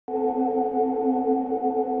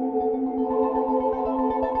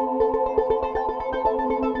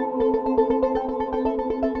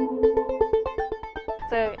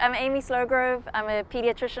I'm Amy Slogrove. I'm a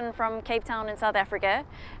pediatrician from Cape Town in South Africa,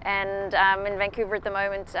 and I'm in Vancouver at the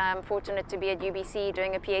moment. I'm fortunate to be at UBC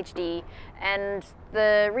doing a PhD, and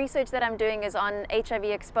the research that I'm doing is on HIV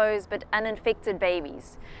exposed but uninfected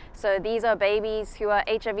babies. So these are babies who are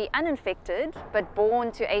HIV uninfected but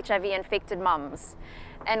born to HIV infected mums.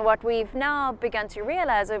 And what we've now begun to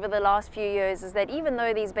realize over the last few years is that even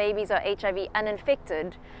though these babies are HIV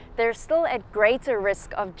uninfected, they're still at greater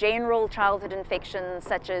risk of general childhood infections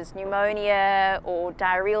such as pneumonia or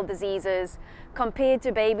diarrheal diseases compared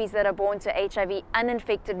to babies that are born to HIV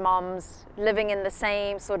uninfected moms living in the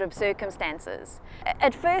same sort of circumstances.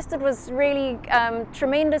 At first it was really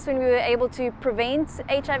tremendous when we were able to prevent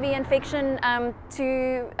HIV infection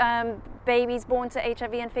to babies born to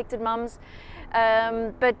HIV infected moms.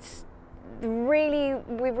 But really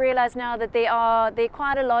we've realized now that there are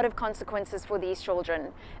quite a lot of consequences for these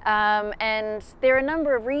children, and there are a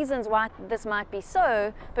number of reasons why this might be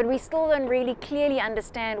so, but we still don't really clearly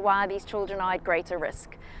understand why these children are at greater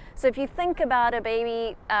risk. So if you think about a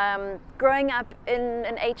baby growing up in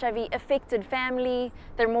an HIV affected family,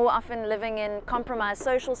 they're more often living in compromised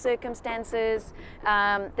social circumstances.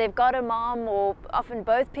 They've got a mom or often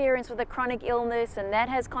both parents with a chronic illness, and that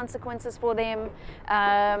has consequences for them.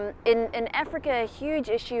 In Africa, a huge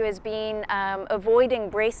issue has been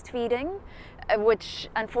avoiding breastfeeding, which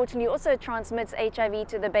unfortunately also transmits HIV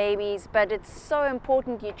to the babies, but it's so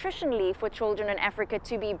important nutritionally for children in Africa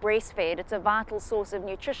to be breastfed. It's a vital source of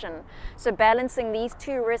nutrition. So balancing these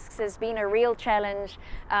two risks has been a real challenge,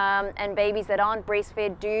 and babies that aren't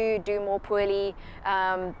breastfed do more poorly,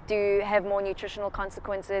 do have more nutritional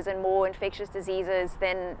consequences and more infectious diseases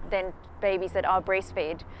than babies that are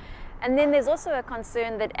breastfed. And then there's also a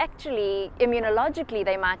concern that actually immunologically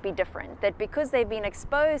they might be different, that because they've been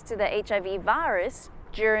exposed to the HIV virus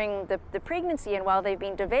during the pregnancy and while they've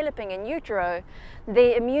been developing in utero,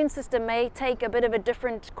 their immune system may take a bit of a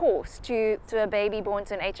different course to a baby born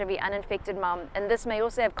to an HIV uninfected mom, and this may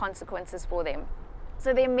also have consequences for them.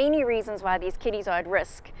 So there are many reasons why these kiddies are at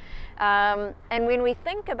risk. And when we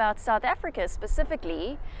think about South Africa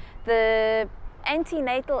specifically, the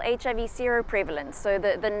antenatal HIV seroprevalence, so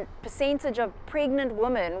the percentage of pregnant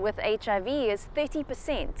women with HIV is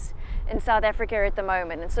 30% in South Africa at the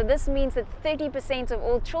moment. And so this means that 30% of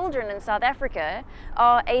all children in South Africa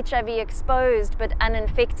are HIV exposed but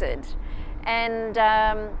uninfected. And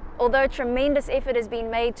although tremendous effort has been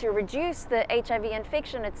made to reduce the HIV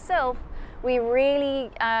infection itself, we really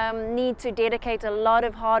need to dedicate a lot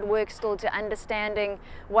of hard work still to understanding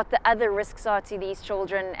what the other risks are to these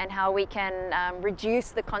children and how we can reduce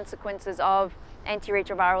the consequences of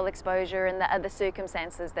antiretroviral exposure and the other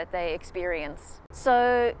circumstances that they experience.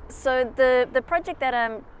 So the project that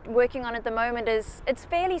I'm working on at the moment it's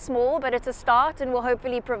fairly small, but it's a start, and will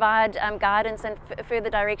hopefully provide guidance and further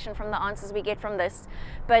direction from the answers we get from this.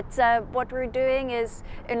 But what we're doing is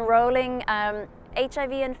enrolling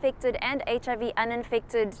HIV infected and HIV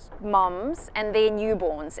uninfected moms and their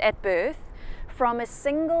newborns at birth from a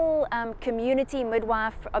single community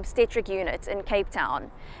midwife obstetric unit in Cape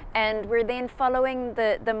Town. And we're then following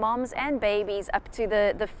the moms and babies up to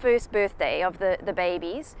the first birthday of the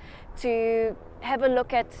babies to have a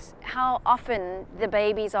look at how often the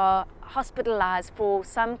babies are hospitalized for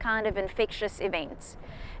some kind of infectious event.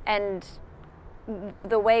 And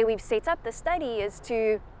the way we've set up the study is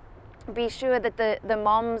to be sure that the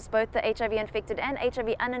moms, both the HIV infected and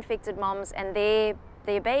HIV uninfected moms and their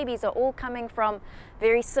babies are all coming from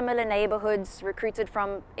very similar neighborhoods, recruited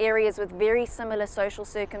from areas with very similar social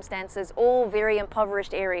circumstances, all very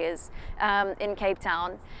impoverished areas in Cape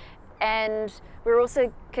Town. And we're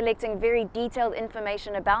also collecting very detailed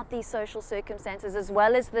information about these social circumstances, as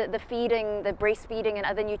well as the feeding, the breastfeeding and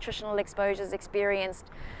other nutritional exposures experienced,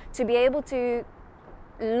 to be able to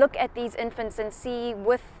look at these infants and see,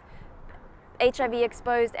 with HIV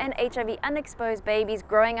exposed and HIV unexposed babies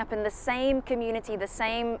growing up in the same community, the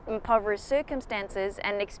same impoverished circumstances,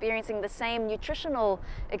 and experiencing the same nutritional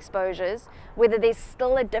exposures, whether there's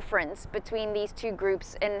still a difference between these two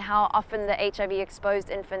groups in how often the HIV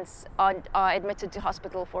exposed infants are admitted to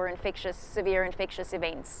hospital for severe infectious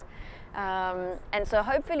events. And so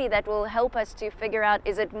hopefully that will help us to figure out,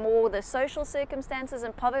 is it more the social circumstances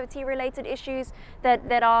and poverty related issues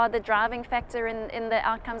that are the driving factor in the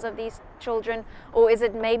outcomes of these children, or is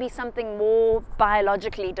it maybe something more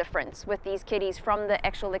biologically different with these kiddies from the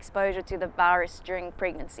actual exposure to the virus during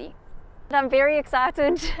pregnancy? I'm very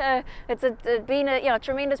excited. It's been a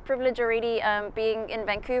tremendous privilege already being in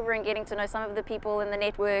Vancouver and getting to know some of the people in the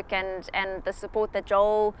network and the support that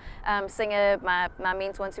Joel Singer, my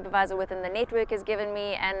mentor and supervisor within the network, has given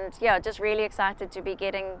me, and yeah, just really excited to be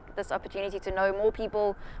getting this opportunity to know more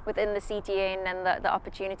people within the CTN and the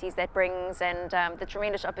opportunities that brings, and the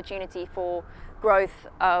tremendous opportunity for growth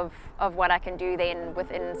of what I can do then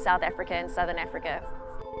within South Africa and Southern Africa.